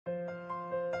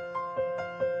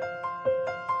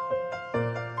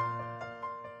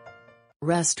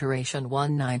Restoration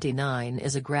 199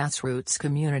 is a grassroots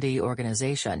community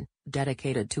organization,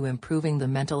 dedicated to improving the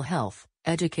mental health,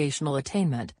 educational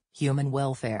attainment, human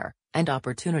welfare, and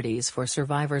opportunities for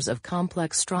survivors of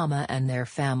complex trauma and their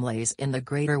families in the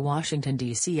greater Washington,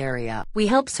 D.C. area. We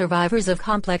help survivors of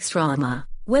complex trauma,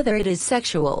 whether it is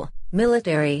sexual,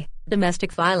 military,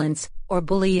 domestic violence, or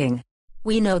bullying.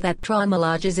 We know that trauma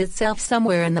lodges itself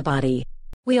somewhere in the body.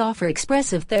 We offer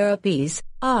expressive therapies,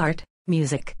 art,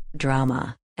 music,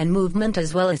 drama, and movement,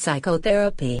 as well as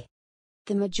psychotherapy.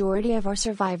 The majority of our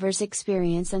survivors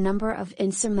experience a number of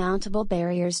insurmountable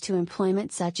barriers to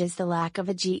employment, such as the lack of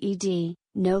a GED,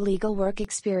 no legal work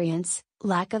experience,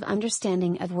 lack of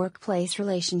understanding of workplace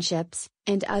relationships,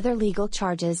 and other legal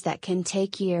charges that can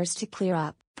take years to clear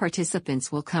up.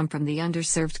 Participants will come from the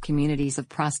underserved communities of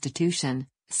prostitution,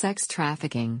 sex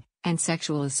trafficking, and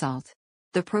sexual assault.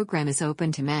 The program is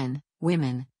open to men,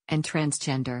 women, and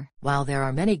transgender. While there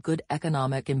are many good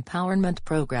economic empowerment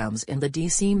programs in the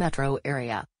D.C. metro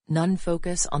area, none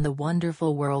focus on the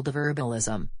wonderful world of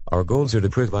herbalism. Our goals are to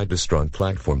provide a strong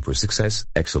platform for success,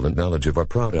 excellent knowledge of our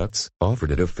products,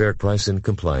 offered at a fair price in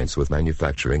compliance with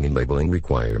manufacturing and labeling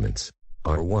requirements.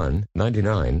 Our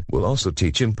 199 will also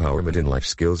teach empowerment and life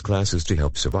skills classes to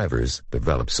help survivors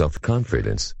develop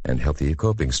self-confidence and healthy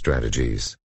coping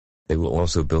strategies. They will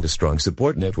also build a strong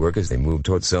support network as they move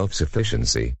toward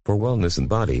self-sufficiency for wellness in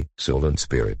body, soul and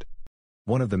spirit.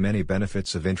 One of the many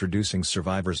benefits of introducing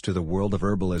survivors to the world of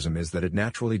herbalism is that it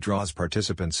naturally draws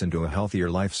participants into a healthier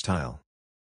lifestyle.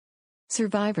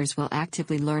 Survivors will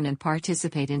actively learn and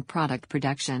participate in product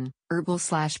production,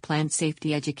 herbal/plant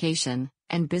safety education,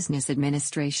 and business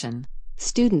administration.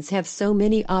 Students have so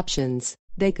many options.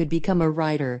 They could become a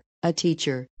writer, a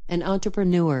teacher, an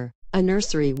entrepreneur, a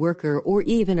nursery worker, or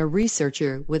even a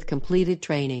researcher with completed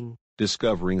training.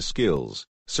 Discovering skills,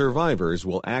 survivors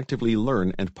will actively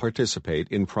learn and participate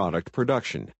in product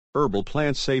production, herbal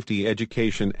plant safety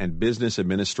education, and business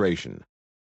administration.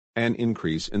 An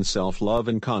increase in self-love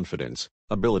and confidence,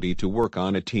 ability to work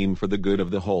on a team for the good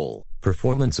of the whole.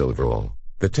 Performance overall,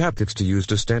 the tactics to use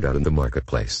to stand out in the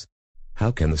marketplace.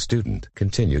 How can the student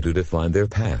continue to define their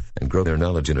path and grow their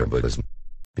knowledge in herbalism?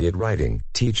 Be it writing,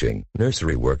 teaching,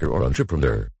 nursery worker, or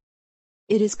entrepreneur.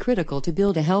 It is critical to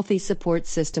build a healthy support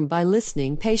system by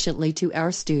listening patiently to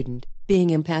our student, being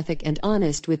empathic and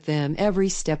honest with them every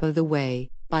step of the way,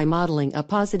 by modeling a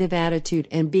positive attitude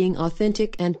and being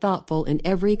authentic and thoughtful in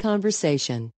every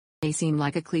conversation. They seem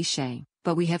like a cliche,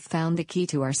 but we have found the key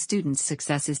to our students'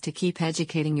 success is to keep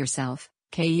educating yourself.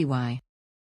 KEY.